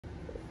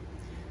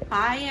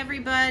Hi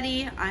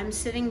everybody, I'm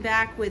sitting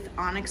back with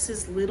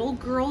Onyx's little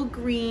girl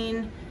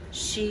Green.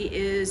 She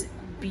is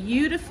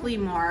beautifully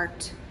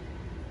marked,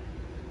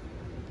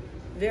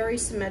 very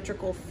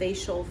symmetrical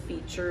facial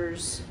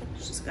features.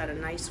 She's got a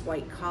nice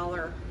white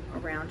collar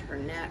around her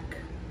neck.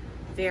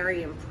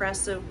 Very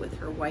impressive with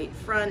her white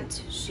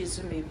front. She's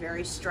gonna be a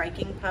very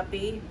striking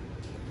puppy.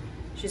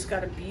 She's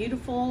got a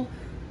beautiful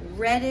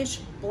reddish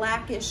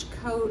blackish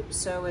coat,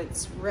 so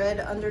it's red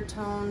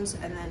undertones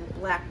and then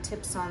black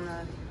tips on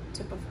the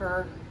tip of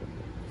her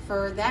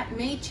fur. That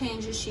may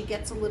change as she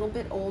gets a little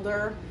bit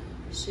older.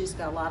 She's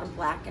got a lot of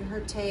black in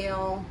her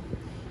tail.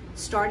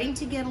 Starting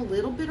to get a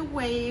little bit of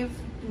wave.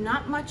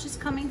 Not much is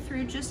coming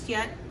through just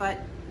yet, but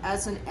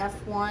as an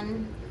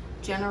F1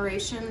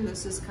 generation,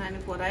 this is kind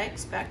of what I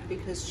expect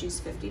because she's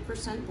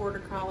 50% Border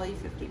Collie,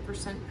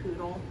 50%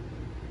 Poodle.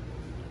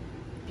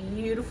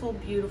 Beautiful,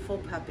 beautiful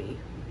puppy.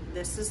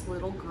 This is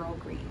little girl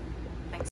Green.